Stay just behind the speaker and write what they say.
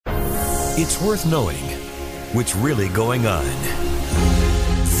It's worth knowing what's really going on.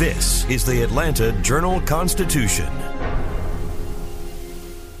 This is the Atlanta Journal-Constitution.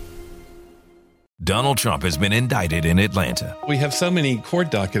 Donald Trump has been indicted in Atlanta. We have so many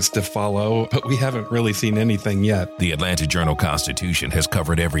court dockets to follow, but we haven't really seen anything yet. The Atlanta Journal-Constitution has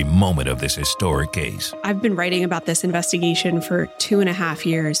covered every moment of this historic case. I've been writing about this investigation for 2.5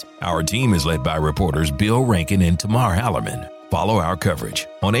 years. Our team is led by reporters Bill Rankin and Tamar Hallerman. Follow our coverage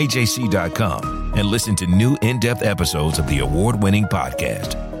on AJC.com and listen to new in-depth episodes of the award-winning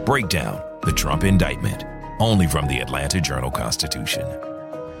podcast, Breakdown, the Trump Indictment, only from the Atlanta Journal-Constitution.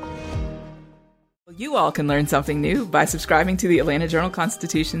 You all can learn something new by subscribing to the Atlanta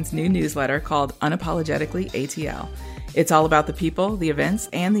Journal-Constitution's new newsletter called Unapologetically ATL. It's all about the people, the events,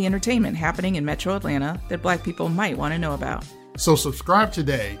 and the entertainment happening in Metro Atlanta that Black people might want to know about. So subscribe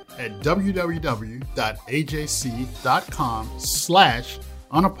today at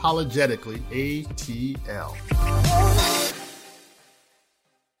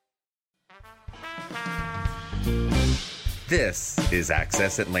This is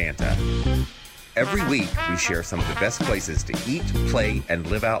Access Atlanta. Every week, we share some of the best places to eat, play, and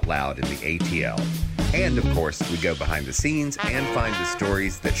live out loud in the ATL. And, of course, we go behind the scenes and find the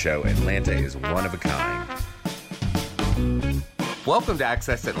stories that show Atlanta is one of a kind. Welcome to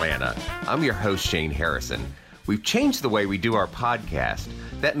Access Atlanta. I'm your host, Shane Harrison. We've changed the way we do our podcast.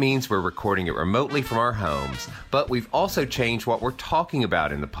 That means we're recording it remotely from our homes, but we've also changed what we're talking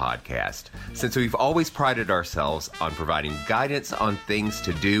about in the podcast, since we've always prided ourselves on providing guidance on things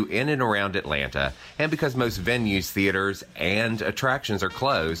to do in and around Atlanta, and because most venues, theaters, and attractions are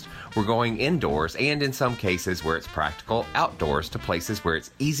closed, we're going indoors and, in some cases where it's practical, outdoors to places where it's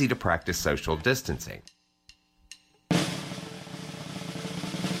easy to practice social distancing.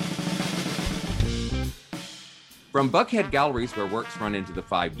 From Buckhead galleries where works run into the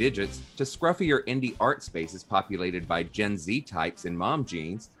 5 digits, to scruffier indie art spaces populated by Gen Z types in mom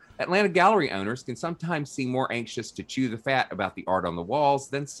jeans, Atlanta gallery owners can sometimes seem more anxious to chew the fat about the art on the walls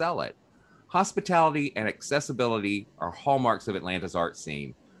than sell it. Hospitality and accessibility are hallmarks of Atlanta's art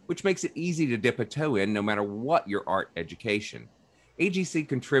scene, which makes it easy to dip a toe in no matter what your art education. AJC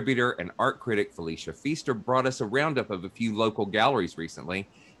contributor and art critic Felicia Feaster brought us a roundup of a few local galleries recently,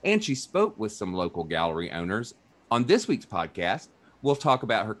 and she spoke with some local gallery owners. On this week's podcast, we'll talk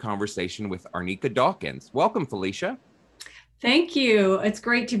about her conversation with Arnika Dawkins. Welcome, Felicia. Thank you. It's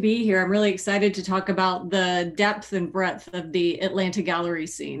great to be here. I'm really excited to talk about the depth and breadth of the Atlanta gallery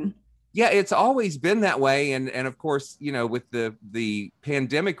scene. Yeah, it's always been that way. And of course, you know, with the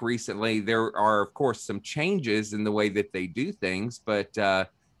pandemic recently, there are, of course, some changes in the way that they do things, but,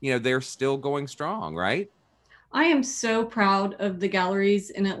 you know, they're still going strong, right? I am so proud of the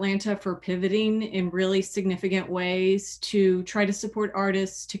galleries in Atlanta for pivoting in really significant ways to try to support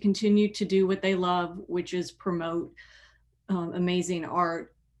artists to continue to do what they love, which is promote amazing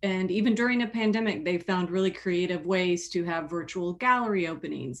art. And even during a pandemic, they found really creative ways to have virtual gallery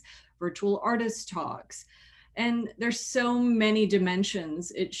openings, virtual artist talks. And there's so many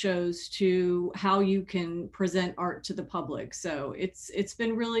dimensions it shows to how you can present art to the public. So it's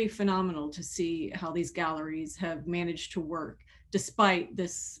been really phenomenal to see how these galleries have managed to work despite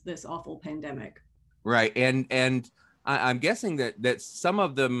this awful pandemic. Right. And I'm guessing that some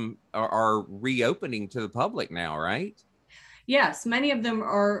of them are reopening to the public now, right? Yes, many of them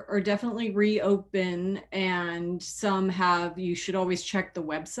are definitely reopen, and some have, you should always check the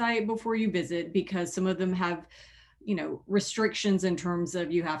website before you visit, because some of them have, you know, restrictions in terms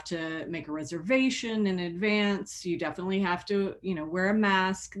of you have to make a reservation in advance. You definitely have to, you know, wear a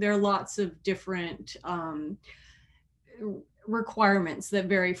mask. There are lots of different requirements that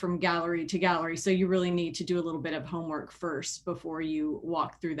vary from gallery to gallery. So you really need to do a little bit of homework first before you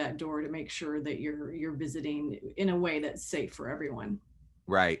walk through that door to make sure that you're visiting in a way that's safe for everyone.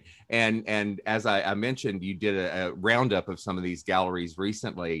 Right. And as I mentioned, you did a roundup of some of these galleries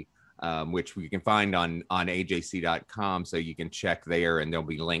recently, which we can find on AJC.com. So you can check there and there'll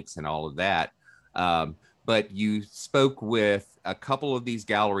be links and all of that. But you spoke with a couple of these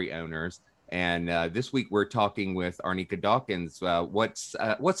gallery owners. And this week we're talking with Arnika Dawkins. What's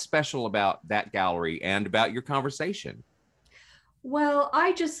special about that gallery and about your conversation? Well,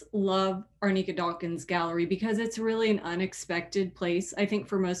 I just love Arnika Dawkins Gallery because it's really an unexpected place, I think,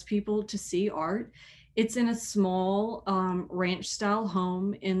 for most people to see art. It's in a small ranch-style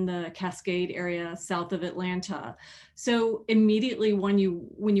home in the Cascade area south of Atlanta. So immediately when you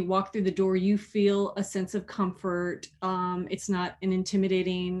walk through the door, you feel a sense of comfort. It's not an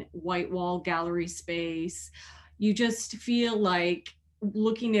intimidating white wall gallery space. You just feel like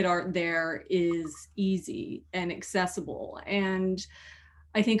looking at art there is easy and accessible. And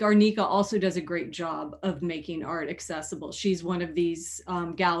I think Arnika also does a great job of making art accessible. She's one of these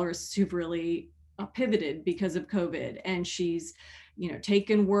gallerists who've really pivoted because of COVID, and she's,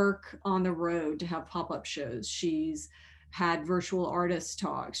 taken work on the road to have pop-up shows. She's had virtual artist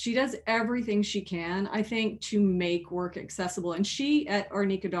talks. She does everything she can, I think, to make work accessible. And she, at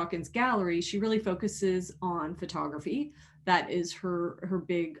Arnika Dawkins Gallery, she really focuses on photography. That is her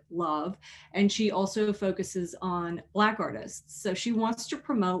big love. And she also focuses on Black artists. So she wants to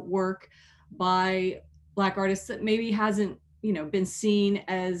promote work by Black artists that maybe hasn't, been seen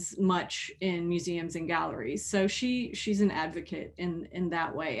as much in museums and galleries. So she's an advocate in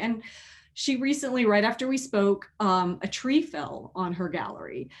that way. And she recently, right after we spoke, a tree fell on her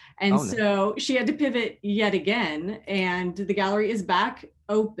gallery. And so she had to pivot yet again. And the gallery is back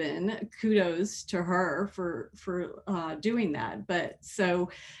open. Kudos to her for doing that. But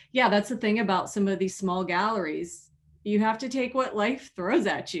so, yeah, that's the thing about some of these small galleries. You have to take what life throws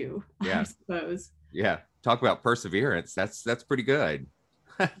at you, I suppose. Yeah. Talk about perseverance. That's pretty good.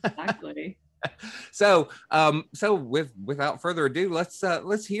 Exactly. So without further ado,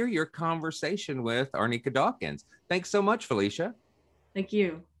 let's hear your conversation with Arnika Dawkins. Thanks so much, Felicia. Thank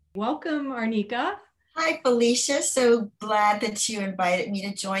you. Welcome, Arnika. Hi, Felicia. So glad that you invited me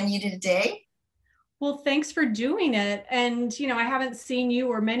to join you today. Well, thanks for doing it. And, I haven't seen you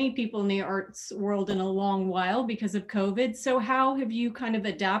or many people in the arts world in a long while because of COVID. So how have you kind of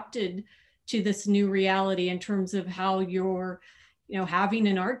adapted to this new reality in terms of how you're having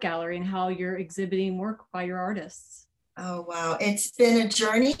an art gallery and how you're exhibiting work by your artists? Oh, wow. It's been a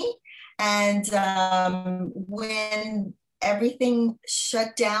journey. And when everything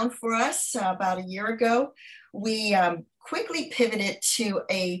shut down for us about a year ago, we quickly pivoted to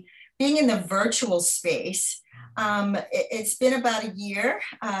being in the virtual space. It's been about a year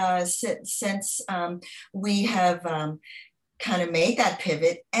since we have kind of made that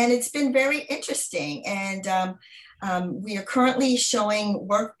pivot, and it's been very interesting. And we are currently showing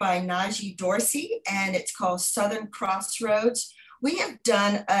work by Najee Dorsey, and it's called Southern Crossroads. We have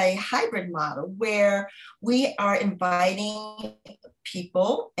done a hybrid model where we are inviting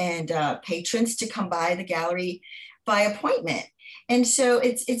people and patrons to come by the gallery by appointment. And so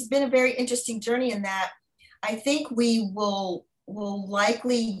it's been a very interesting journey in that I think we will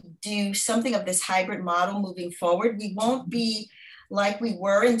likely do something of this hybrid model moving forward. We won't be like we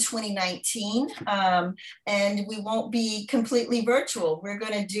were in 2019, and we won't be completely virtual. We're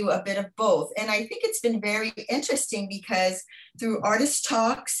going to do a bit of both. And I think it's been very interesting because through artist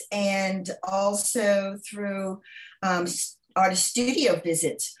talks and also through artist studio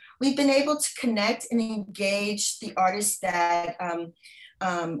visits, we've been able to connect and engage the artists that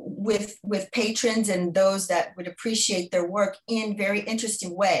with patrons and those that would appreciate their work in very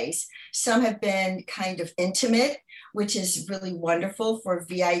interesting ways. Some have been kind of intimate, which is really wonderful for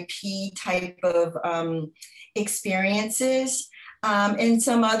VIP type of experiences. And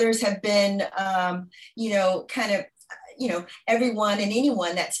some others have been, everyone and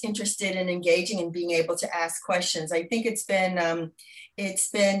anyone that's interested in engaging and being able to ask questions. I think it's been an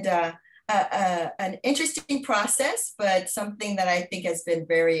interesting process, but something that I think has been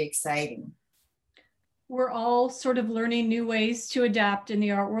very exciting. We're all sort of learning new ways to adapt in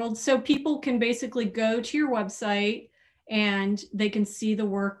the art world. So people can basically go to your website and they can see the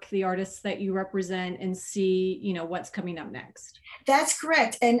work, the artists that you represent, and see, what's coming up next. That's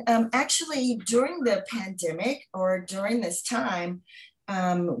correct. And actually during the pandemic or during this time,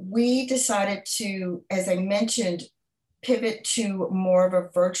 we decided to, as I mentioned, pivot to more of a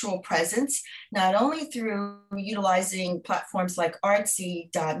virtual presence, not only through utilizing platforms like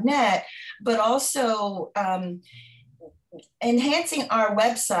artsy.net, but also enhancing our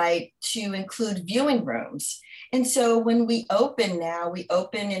website to include viewing rooms. And so when we open now, we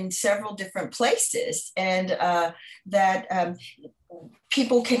open in several different places, and that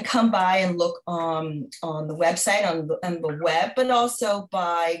people can come by and look on the website, on the web, but also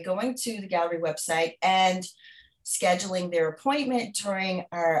by going to the gallery website and scheduling their appointment during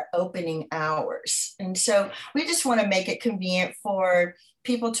our opening hours. And so we just want to make it convenient for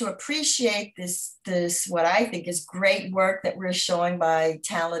people to appreciate this what I think is great work that we're showing by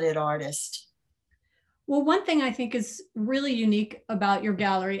talented artists. Well, one thing I think is really unique about your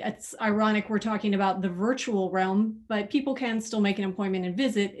gallery, it's ironic we're talking about the virtual realm, but people can still make an appointment and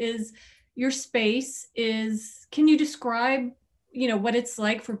visit, is your space is, can you describe what it's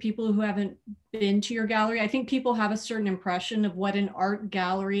like for people who haven't been to your gallery? I think people have a certain impression of what an art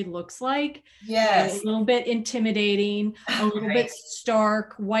gallery looks like. Yes. A little bit intimidating, a little bit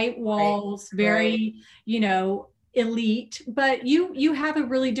stark, white walls, very, elite, but you have a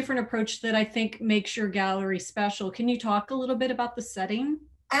really different approach that I think makes your gallery special. Can you talk a little bit about the setting?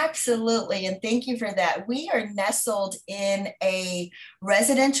 Absolutely, and thank you for that. We are nestled in a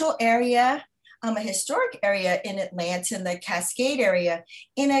residential area, a historic area in Atlanta, in the Cascade area,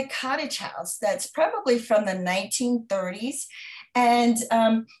 in a cottage house that's probably from the 1930s. And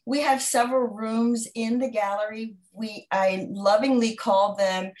we have several rooms in the gallery. I lovingly call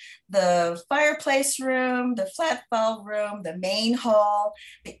them the fireplace room, the flat file room, the main hall,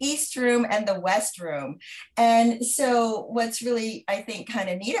 the east room, and the west room. And so what's really, I think, kind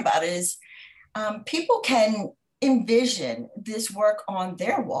of neat about it is people can envision this work on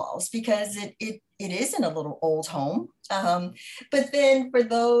their walls because it is in a little old home. But then for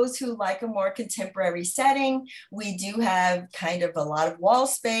those who like a more contemporary setting, we do have kind of a lot of wall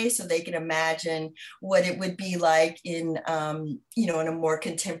space so they can imagine what it would be like in, in a more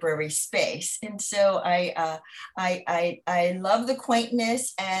contemporary space. And so I love the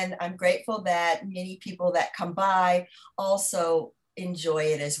quaintness, and I'm grateful that many people that come by also enjoy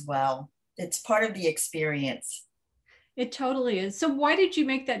it as well. It's part of the experience. It totally is. So why did you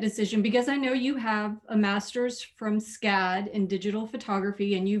make that decision? Because I know you have a master's from SCAD in digital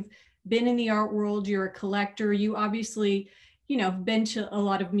photography, and you've been in the art world. You're a collector. You obviously, been to a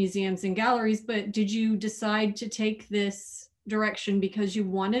lot of museums and galleries, but did you decide to take this direction because you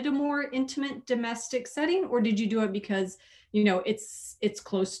wanted a more intimate domestic setting, or did you do it because, it's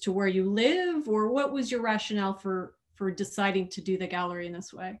close to where you live, or what was your rationale for deciding to do the gallery in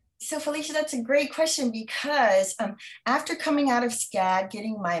this way? So Felicia, that's a great question because after coming out of SCAD,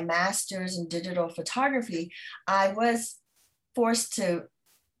 getting my master's in digital photography, I was forced to,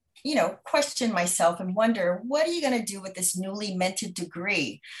 question myself and wonder, what are you going to do with this newly minted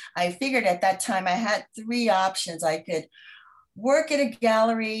degree? I figured at that time I had three options. I could work at a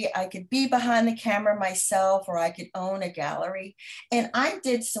gallery, I could be behind the camera myself, or I could own a gallery. And I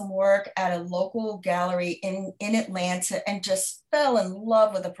did some work at a local gallery in Atlanta and just fell in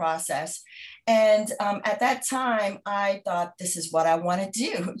love with the process. And at that time, I thought, this is what I want to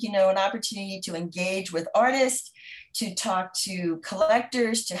do, an opportunity to engage with artists, to talk to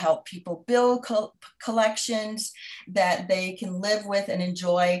collectors, to help people build collections that they can live with and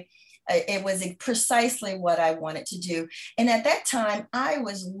enjoy. It was precisely what I wanted to do. And at that time, I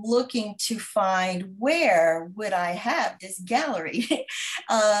was looking to find where would I have this gallery,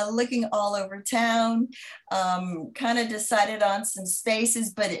 looking all over town, kind of decided on some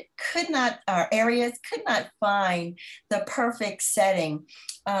spaces, but our areas could not find the perfect setting.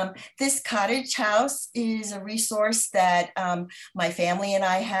 This cottage house is a resource that my family and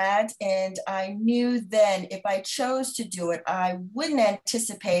I had, and I knew then if I chose to do it, I wouldn't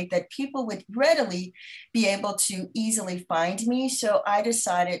anticipate that people would readily be able to easily find me. So I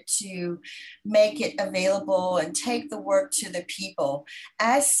decided to make it available and take the work to the people.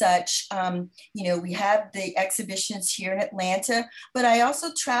 As such, we have the exhibitions here in Atlanta, but I also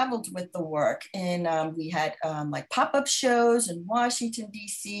traveled with the work, and we had like pop-up shows in Washington,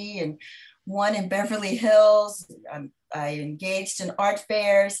 D.C., and one in Beverly Hills. I engaged in art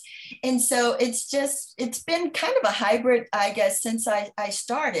fairs. And so it's been kind of a hybrid, I guess, since I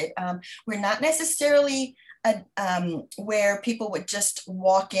started. We're not necessarily where people would just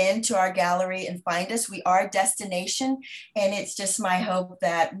walk into our gallery and find us. We are a destination. And it's just my hope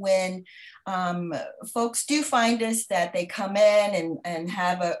that when folks do find us, that they come in and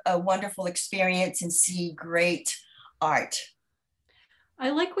have a wonderful experience and see great art. I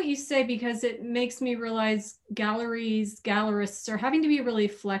like what you say because it makes me realize gallerists are having to be really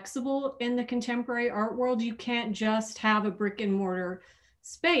flexible in the contemporary art world. You can't just have a brick and mortar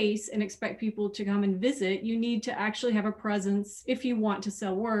space and expect people to come and visit. You need to actually have a presence if you want to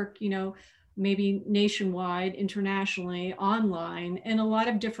sell work, maybe nationwide, internationally, online, and a lot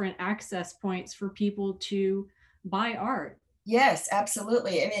of different access points for people to buy art. Yes,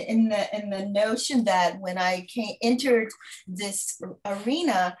 absolutely. And in the notion that when I entered this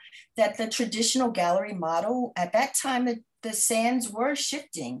arena, that the traditional gallery model at that time, the sands were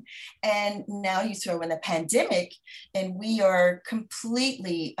shifting. And now you throw in a pandemic and we are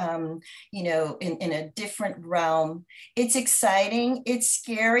completely, in a different realm. It's exciting, it's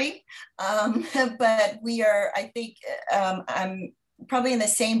scary, but we are, I think, I'm probably in the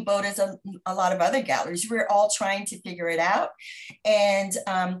same boat as a lot of other galleries. We're all trying to figure it out. And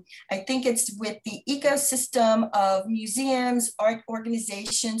I think it's with the ecosystem of museums, art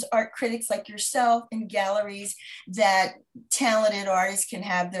organizations, art critics like yourself, and galleries that talented artists can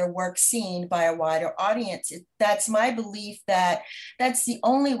have their work seen by a wider audience. That's my belief that that's the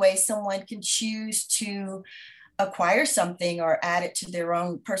only way someone can choose to acquire something or add it to their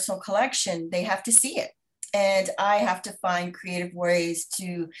own personal collection. They have to see it. And I have to find creative ways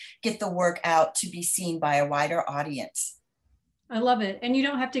to get the work out to be seen by a wider audience. I love it. And you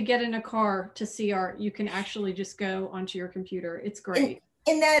don't have to get in a car to see art. You can actually just go onto your computer. It's great.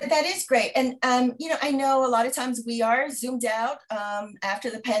 And that is great. And, I know a lot of times we are zoomed out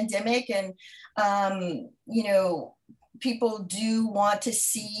after the pandemic, and, people do want to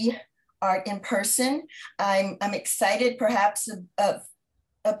see art in person. I'm excited perhaps of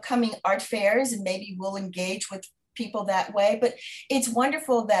upcoming art fairs, and maybe we'll engage with people that way. But it's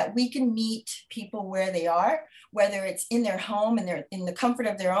wonderful that we can meet people where they are, whether it's in their home and they're in the comfort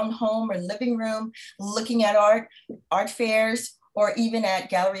of their own home or living room, looking at art fairs, or even at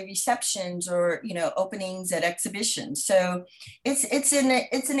gallery receptions or openings at exhibitions. So it's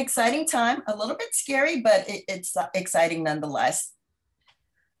an exciting time, a little bit scary, but it's exciting nonetheless.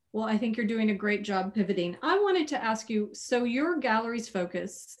 Well, I think you're doing a great job pivoting. I wanted to ask you, so your gallery's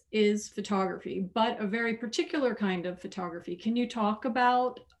focus is photography, but a very particular kind of photography. Can you talk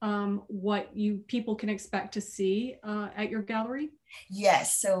about what people can expect to see at your gallery?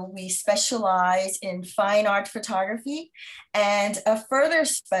 Yes, so we specialize in fine art photography, and a further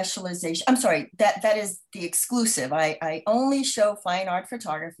specialization, I'm sorry, that is the exclusive. I only show fine art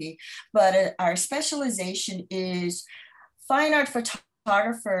photography, but our specialization is fine art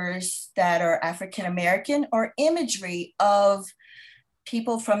photographers that are African American, or imagery of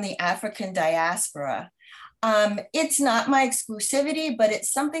people from the African diaspora. It's not my exclusivity, but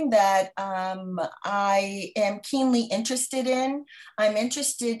it's something that I am keenly interested in. I'm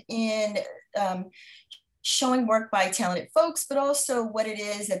interested in showing work by talented folks, but also what it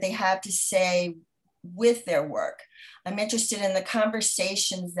is that they have to say with their work. I'm interested in the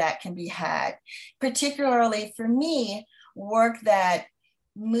conversations that can be had, particularly for me, work that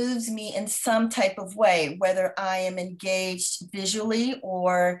moves me in some type of way, whether I am engaged visually,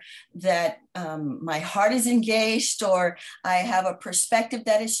 or that my heart is engaged, or I have a perspective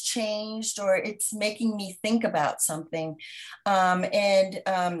that has changed, or it's making me think about something. For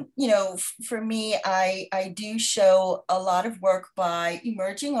me, I do show a lot of work by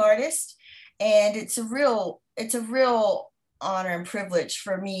emerging artists, and it's a real honor and privilege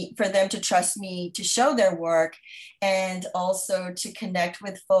for them to trust me to show their work, and also to connect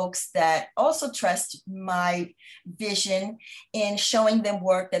with folks that also trust my vision in showing them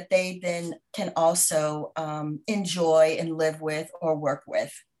work that they then can also enjoy and live with or work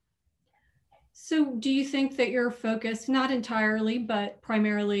with. So do you think that you're focused, not entirely, but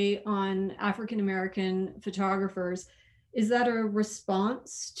primarily on African American photographers? Is that a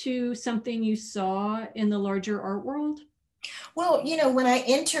response to something you saw in the larger art world? Well, when I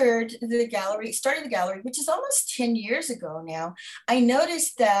started the gallery, which is almost 10 years ago now, I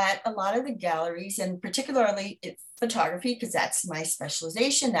noticed that a lot of the galleries, and particularly photography, because that's my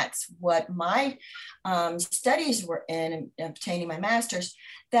specialization, that's what my studies were in, obtaining my master's,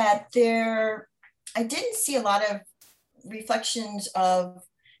 that I didn't see a lot of reflections of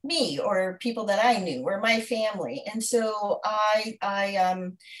me or people that I knew or my family. And so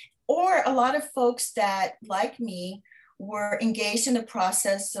or a lot of folks that, like me, were engaged in the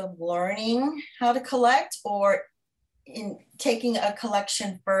process of learning how to collect, or in taking a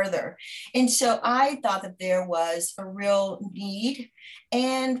collection further. And so I thought that there was a real need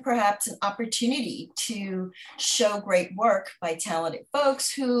and perhaps an opportunity to show great work by talented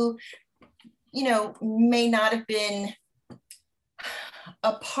folks who, may not have been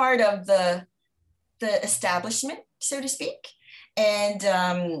a part of the establishment, so to speak. And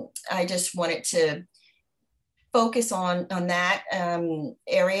I just wanted to focus on that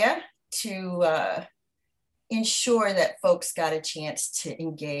area to ensure that folks got a chance to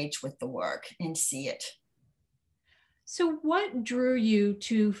engage with the work and see it. So what drew you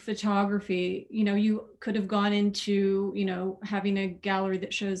to photography? You could have gone into, having a gallery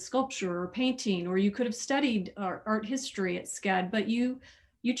that shows sculpture or painting, or you could have studied art history at SCAD, but you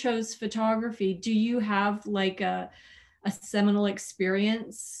chose photography. Do you have like a seminal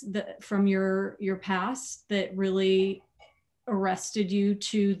experience from your past that really arrested you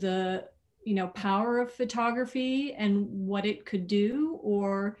to the power of photography and what it could do?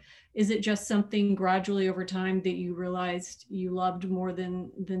 Or is it just something gradually over time that you realized you loved more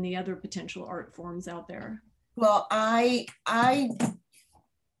than the other potential art forms out there? Well, I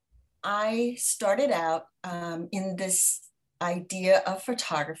started out in this idea of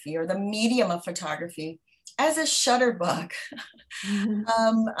photography, or the medium of photography, as a shutterbug.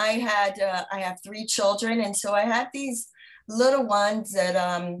 I have 3 children, and so I had these little ones that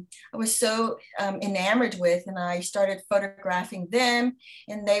I was so enamored with, and I started photographing them,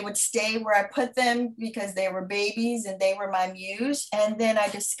 and they would stay where I put them because they were babies and they were my muse. And then I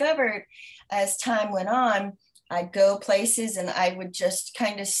discovered as time went on, I'd go places and I would just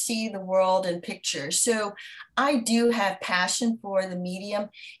kind of see the world in pictures. So I do have passion for the medium.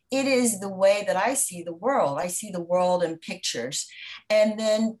 It is the way that I see the world. I see the world in pictures. And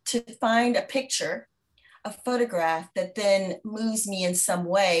then to find a picture, a photograph that then moves me in some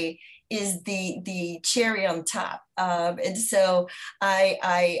way is the cherry on top. And so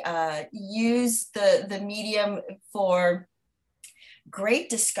I use the medium for great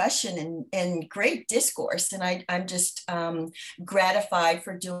discussion and great discourse. And I'm just gratified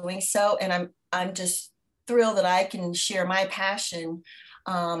for doing so. And I'm just thrilled that I can share my passion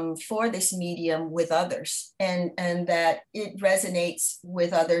for this medium with others, and that it resonates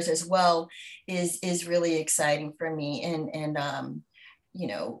with others as well is really exciting for me. And you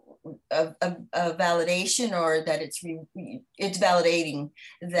know, a validation, or that it's validating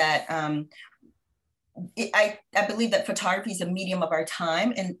that I believe that photography is a medium of our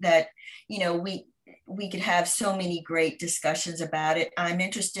time, and that, you know, we could have so many great discussions about it. I'm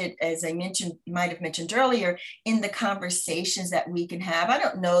interested, as I mentioned, might have mentioned earlier, in the conversations that we can have. I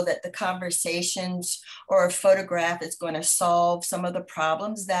don't know that the conversations or a photograph is going to solve some of the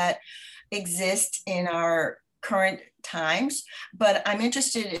problems that exist in our current times, but I'm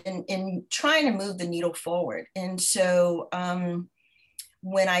interested in trying to move the needle forward. And so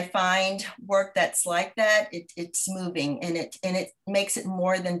when I find work that's like that, it's moving, and it makes it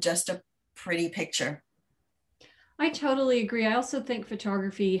more than just a pretty picture. I totally agree. I also think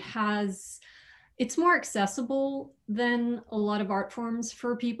photography it's more accessible than a lot of art forms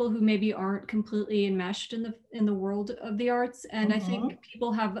for people who maybe aren't completely enmeshed in the world of the arts. And I think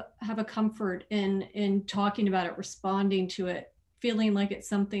people have a comfort in talking about it, responding to it, feeling like it's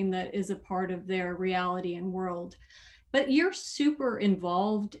something that is a part of their reality and world. But you're super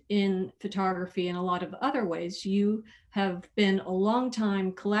involved in photography in a lot of other ways. You have been a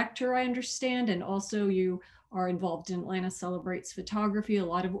long-time collector, I understand, and also you are involved in Atlanta Celebrates Photography, a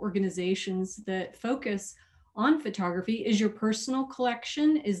lot of organizations that focus on photography. Is your personal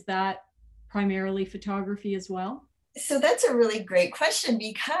collection, is that primarily photography as well? So that's a really great question,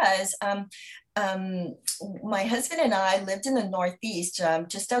 because my husband and I lived in the Northeast,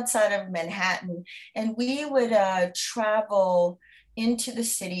 just outside of Manhattan, and we would travel into the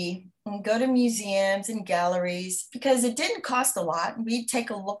city and go to museums and galleries because it didn't cost a lot. We'd take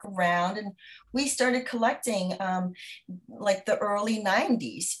a look around, and we started collecting like the early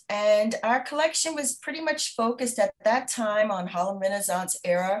 90s. And our collection was pretty much focused at that time on Harlem Renaissance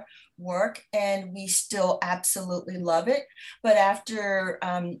era work, and we still absolutely love it. But after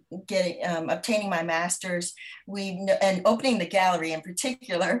obtaining my master's, and opening the gallery in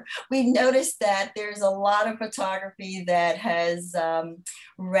particular, we noticed that there's a lot of photography that has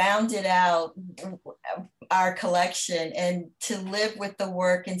rounded out our collection, and to live with the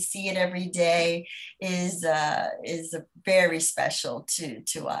work and see it every day is very special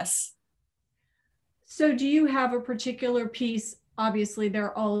to us. So do you have a particular piece? Obviously,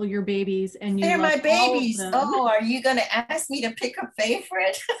 they're all your babies, and they're my babies. Oh, are you going to ask me to pick a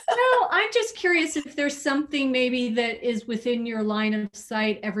favorite? No, I'm just curious if there's something maybe that is within your line of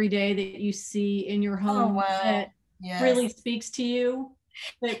sight every day that you see in your home that really speaks to you.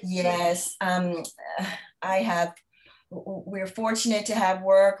 Yes, we're fortunate to have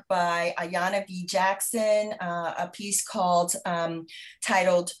work by Ayanna V. Jackson, a piece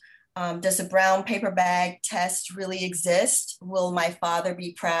titled Does a Brown Paper Bag Test Really Exist? Will My Father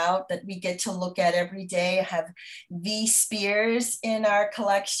Be Proud? That we get to look at every day. I have V. Spears in our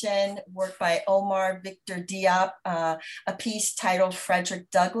collection, work by Omar Victor Diop, a piece titled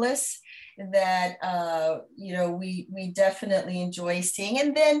Frederick Douglass, that we definitely enjoy seeing.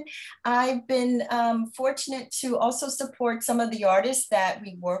 And then I've been fortunate to also support some of the artists that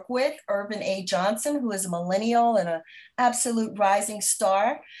we work with. Urban A. Johnson, who is a millennial and an absolute rising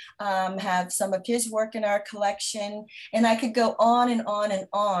star, have some of his work in our collection, and I could go on and on and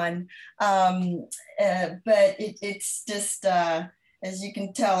on. But it's just, as you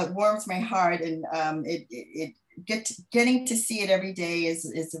can tell, it warms my heart, and getting to see it every day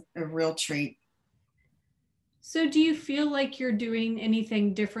is a real treat. So do you feel like you're doing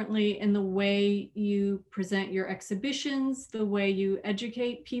anything differently in the way you present your exhibitions, the way you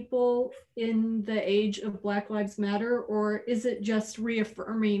educate people in the age of Black Lives Matter, or is it just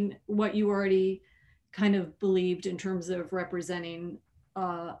reaffirming what you already kind of believed in terms of representing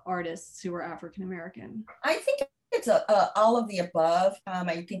artists who are African American? I think it's all of the above.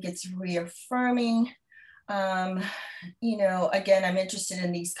 I think it's reaffirming Again, I'm interested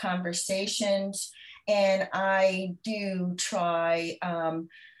in these conversations, and I do try,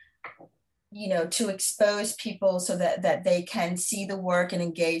 to expose people so that they can see the work and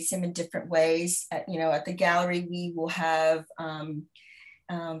engage them in different ways. At the gallery, we will have,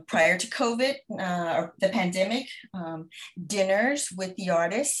 prior to COVID or the pandemic, dinners with the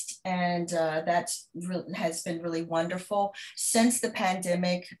artist, and has been really wonderful. Since the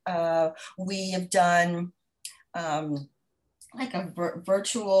pandemic, we have done like a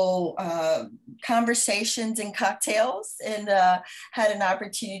virtual conversations and cocktails, and had an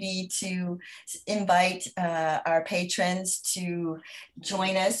opportunity to invite our patrons to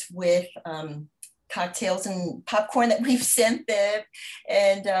join us with cocktails and popcorn that we've sent them,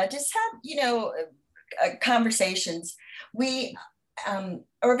 and just have, conversations.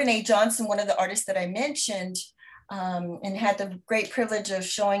 Irvin A. Johnson, one of the artists that I mentioned, and had the great privilege of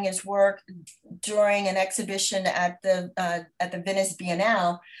showing his work during an exhibition at the Venice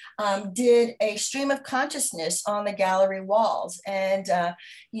Biennale, did a stream of consciousness on the gallery walls. And,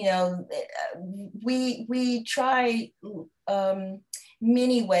 we try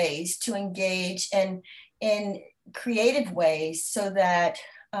many ways to engage and in creative ways so that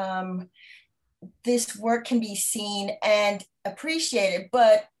this work can be seen and appreciated,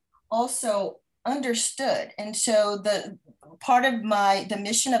 but also understood. And so the part of the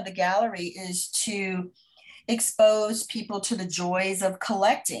mission of the gallery is to expose people to the joys of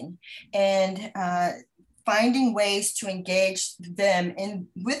collecting, and finding ways to engage them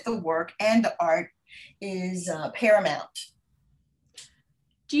with the work and the art is paramount.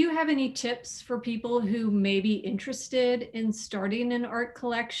 Do you have any tips for people who may be interested in starting an art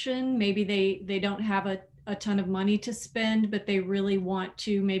collection? Maybe they don't have a ton of money to spend, but they really want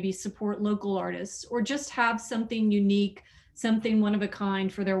to maybe support local artists, or just have something unique, something one of a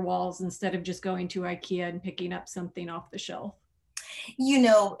kind for their walls, instead of just going to IKEA and picking up something off the shelf? We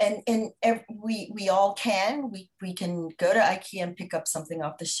all can. We can go to IKEA and pick up something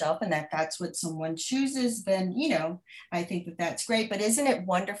off the shelf, and that's what someone chooses, then, I think that's great. But isn't it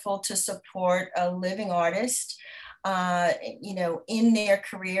wonderful to support a living artist, in their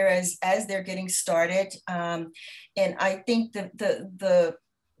career as they're getting started? And I think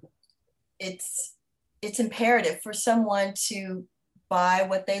it's imperative for someone to buy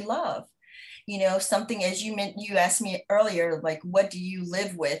what they love. Something, as you asked me earlier, like, what do you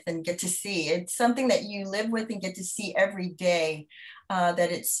live with and get to see? It's something that you live with and get to see every day,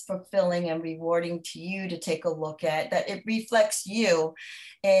 that it's fulfilling and rewarding to you to take a look at, that it reflects you,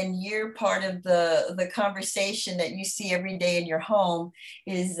 and you're part of the conversation that you see every day in your home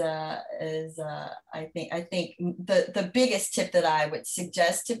is I think the biggest tip that I would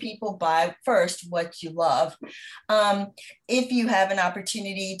suggest to people: buy first what you love. If you have an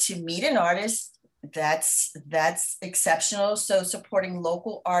opportunity to meet an artist, that's exceptional. So supporting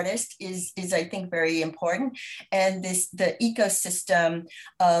local artists is I think very important. And the ecosystem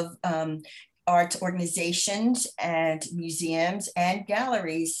of art organizations and museums and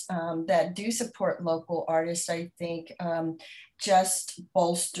galleries that do support local artists, I think just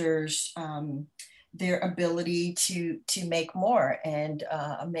bolsters their ability to make more and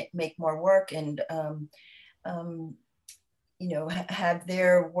make more work, and have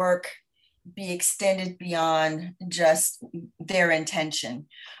their work be extended beyond just their intention,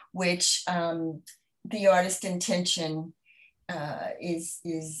 which the artist intention is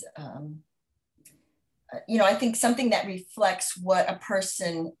I think something that reflects what a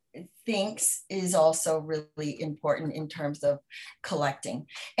person thinks is also really important in terms of collecting.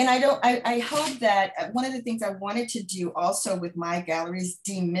 And I hope that one of the things I wanted to do also with my gallery is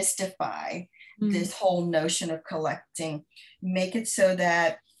demystify this whole notion of collecting, make it so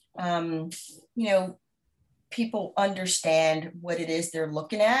that people understand what it is they're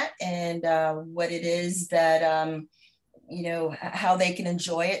looking at, and what it is that how they can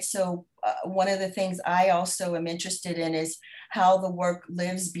enjoy it. So one of the things I also am interested in is how the work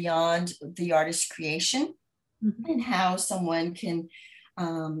lives beyond the artist's creation, and how someone can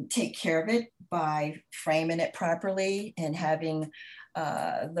take care of it by framing it properly and having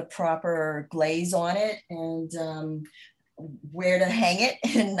the proper glaze on it, and where to hang it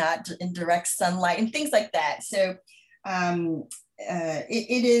and not in direct sunlight and things like that. So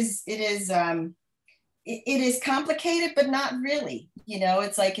it is complicated, but not really.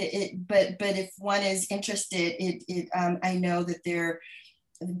 It's like but if one is interested, I know that their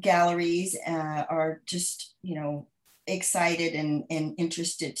galleries are just excited and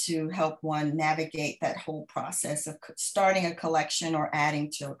interested to help one navigate that whole process of starting a collection or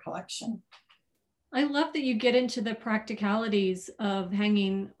adding to a collection. I love that you get into the practicalities of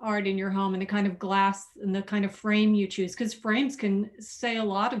hanging art in your home and the kind of glass and the kind of frame you choose, because frames can say a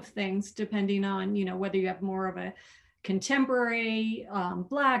lot of things depending on, whether you have more of a contemporary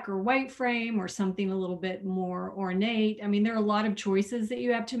black or white frame or something a little bit more ornate. I mean, there are a lot of choices that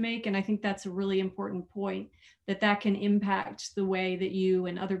you have to make. And I think that's a really important point, that can impact the way that you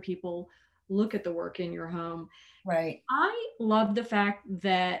and other people look at the work in your home. Right. I love the fact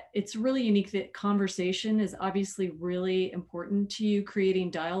that it's really unique that conversation is obviously really important to you,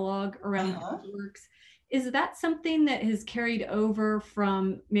 creating dialogue around these works. Is that something that has carried over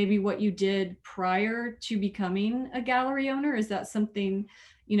from maybe what you did prior to becoming a gallery owner? Is that something,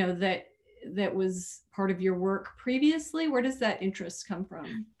 that was part of your work previously? Where does that interest come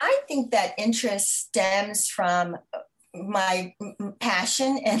from? I think that interest stems from my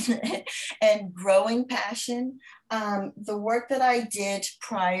passion and growing passion. The work that I did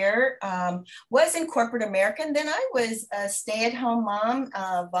prior was in corporate America. And then I was a stay-at-home mom,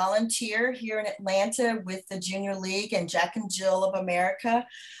 volunteer here in Atlanta with the Junior League and Jack and Jill of America,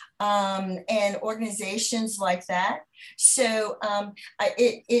 and organizations like that. So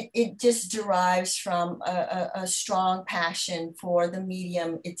it just derives from a strong passion for the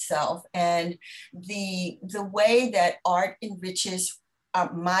medium itself, and the way that art enriches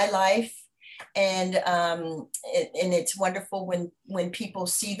my life. And it's wonderful when people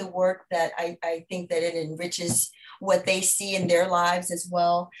see the work, that I think that it enriches what they see in their lives as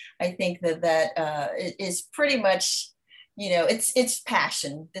well. I think that it is pretty much, it's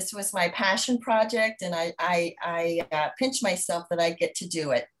passion. This was my passion project, and I pinch myself that I get to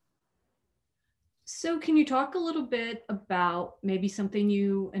do it. So can you talk a little bit about maybe something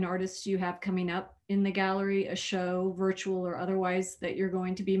an artist you have coming up in the gallery, a show, virtual or otherwise, that you're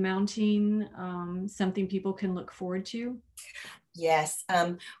going to be mounting, something people can look forward to? Yes,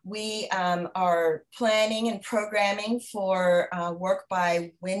 we are planning and programming for work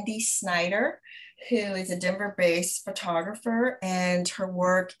by Wendy Snyder, who is a Denver-based photographer, and her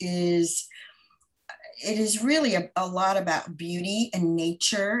work is really a lot about beauty and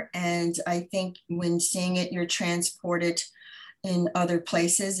nature. And I think when seeing it, you're transported in other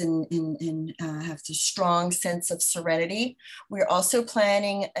places and have a strong sense of serenity. We're also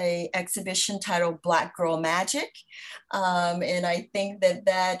planning an exhibition titled Black Girl Magic. And I think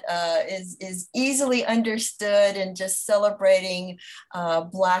that is easily understood, and just celebrating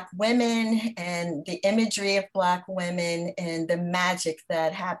Black women and the imagery of Black women and the magic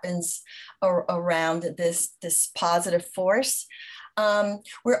that happens around this positive force.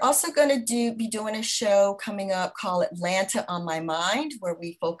 We're also going to be doing a show coming up called Atlanta on My Mind, where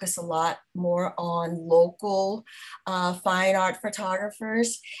we focus a lot more on local fine art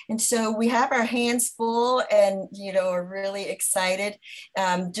photographers. And so we have our hands full, and are really excited.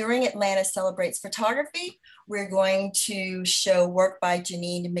 During Atlanta Celebrates Photography, we're going to show work by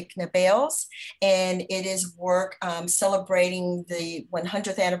Janine McNabales, and it is work celebrating the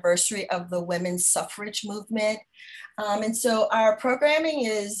 100th anniversary of the women's suffrage movement. And so our programming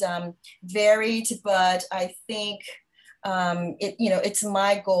is varied, but I think it's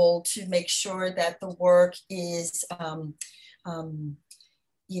my goal to make sure that the work is,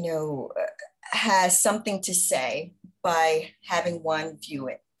 has something to say by having one view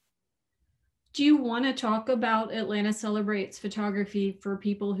it. Do you want to talk about Atlanta Celebrates Photography for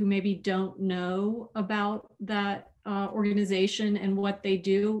people who maybe don't know about that organization and what they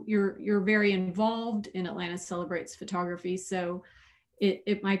do? You're very involved in Atlanta Celebrates Photography, so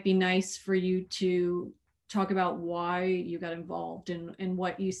it might be nice for you to talk about why you got involved and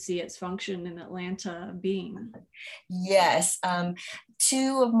what you see its function in Atlanta being. Yes,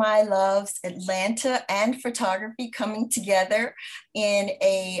 two of my loves, Atlanta and photography, coming together in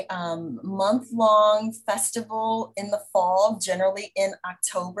a month-long festival in the fall, generally in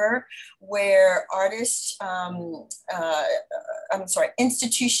October, where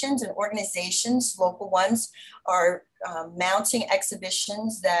institutions and organizations, local ones, are mounting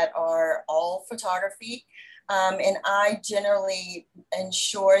exhibitions that are all photography. And I generally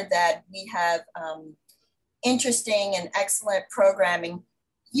ensure that we have interesting and excellent programming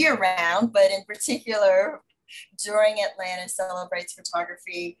year round, but in particular during Atlanta Celebrates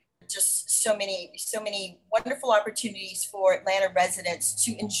Photography, just so many wonderful opportunities for Atlanta residents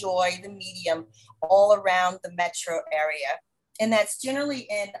to enjoy the medium all around the metro area. And that's generally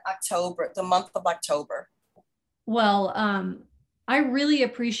in October, the month of October. Well, I really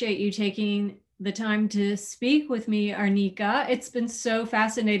appreciate you taking the time to speak with me, Arnika. It's been so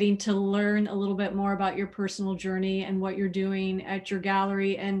fascinating to learn a little bit more about your personal journey and what you're doing at your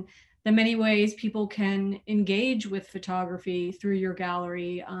gallery, and the many ways people can engage with photography through your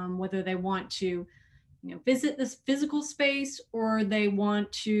gallery, whether they want to visit this physical space or they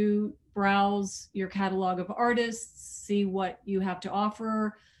want to browse your catalog of artists, see what you have to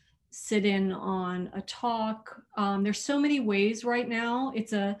offer, sit in on a talk. There's so many ways right now.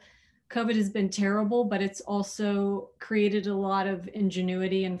 COVID has been terrible, but it's also created a lot of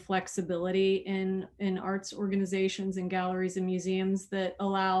ingenuity and flexibility in arts organizations and galleries and museums that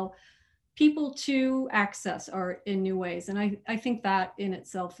allow people to access art in new ways. And I think that in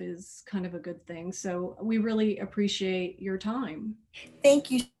itself is kind of a good thing. So we really appreciate your time.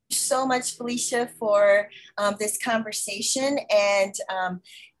 Thank you so much, Felicia, for this conversation and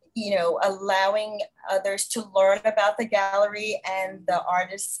allowing others to learn about the gallery and the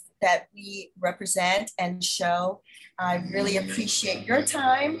artists that we represent and show. I really appreciate your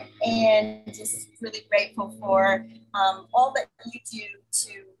time and just really grateful for all that you do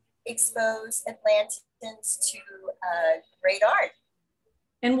to expose Atlantans to great art.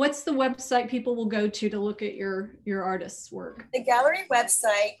 And what's the website people will go to look at your artist's work? The gallery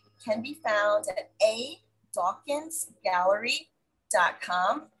website can be found at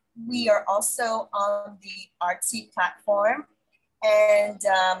adawkinsgallery.com. We are also on the Artsy platform, and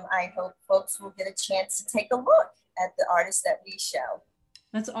I hope folks will get a chance to take a look at the artists that we show.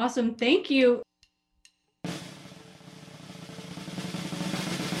 That's awesome. Thank you.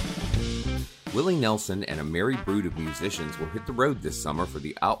 Willie Nelson and a merry brood of musicians will hit the road this summer for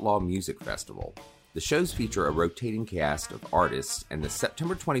the Outlaw Music Festival. The shows feature a rotating cast of artists, and the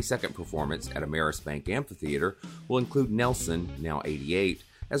September 22nd performance at Amerisbank Amphitheater will include Nelson, now 88,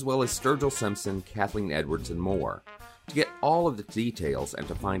 as well as Sturgill Simpson, Kathleen Edwards, and more. To get all of the details and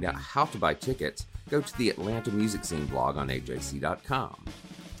to find out how to buy tickets, go to the Atlanta Music Scene blog on AJC.com.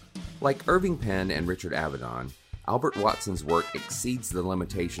 Like Irving Penn and Richard Avedon, Albert Watson's work exceeds the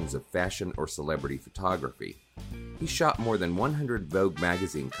limitations of fashion or celebrity photography. He shot more than 100 Vogue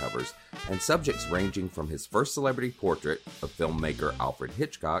magazine covers and subjects ranging from his first celebrity portrait of filmmaker Alfred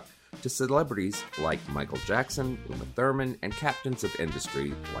Hitchcock to celebrities like Michael Jackson, Uma Thurman, and captains of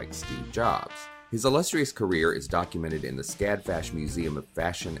industry like Steve Jobs. His illustrious career is documented in the Skadfash Museum of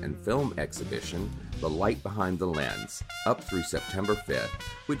Fashion and Film exhibition, The Light Behind the Lens, up through September 5th,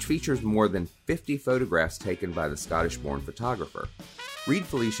 which features more than 50 photographs taken by the Scottish-born photographer. Read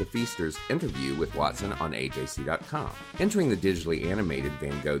Felicia Feaster's interview with Watson on AJC.com. Entering the digitally animated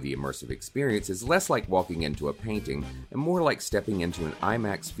Van Gogh The Immersive Experience is less like walking into a painting and more like stepping into an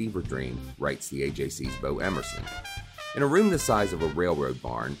IMAX fever dream, writes the AJC's Bo Emerson. In a room the size of a railroad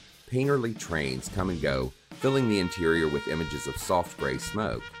barn, painterly trains come and go, filling the interior with images of soft gray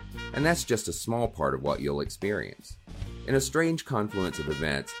smoke. And that's just a small part of what you'll experience. In a strange confluence of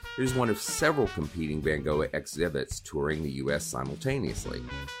events, it is one of several competing Van Gogh exhibits touring the U.S. simultaneously.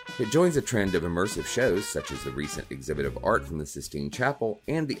 It joins a trend of immersive shows, such as the recent exhibit of art from the Sistine Chapel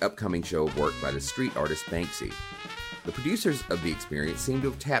and the upcoming show of work by the street artist Banksy. The producers of the experience seem to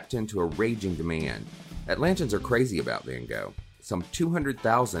have tapped into a raging demand. Atlantans are crazy about Van Gogh. Some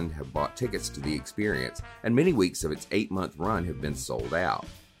 200,000 have bought tickets to the experience, and many weeks of its 8-month run have been sold out.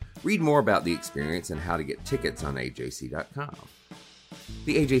 Read more about the experience and how to get tickets on AJC.com.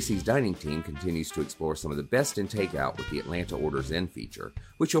 The AJC's dining team continues to explore some of the best in takeout with the Atlanta Orders In feature,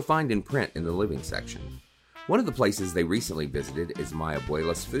 which you'll find in print in the living section. One of the places they recently visited is My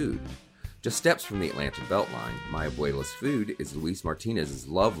Abuela's Food. Just steps from the Atlanta Beltline, My Abuela's Food is Luis Martinez's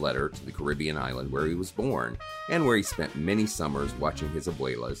love letter to the Caribbean island where he was born, and where he spent many summers watching his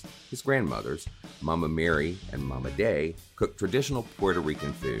abuelas, his grandmothers, Mama Mary and Mama Day, cook traditional Puerto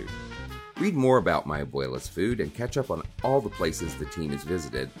Rican food. Read more about My Abuela's Food and catch up on all the places the team has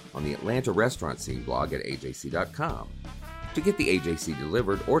visited on the Atlanta Restaurant Scene blog at AJC.com. To get the AJC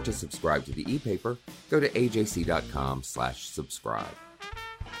delivered or to subscribe to the e-paper, go to AJC.com/subscribe.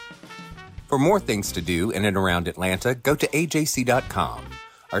 For more things to do in and around Atlanta, go to AJC.com.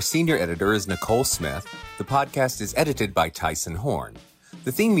 Our senior editor is Nicole Smith. The podcast is edited by Tyson Horn.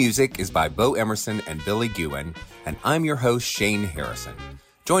 The theme music is by Bo Emerson and Billy Guin, and I'm your host, Shane Harrison.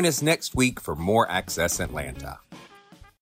 Join us next week for more Access Atlanta.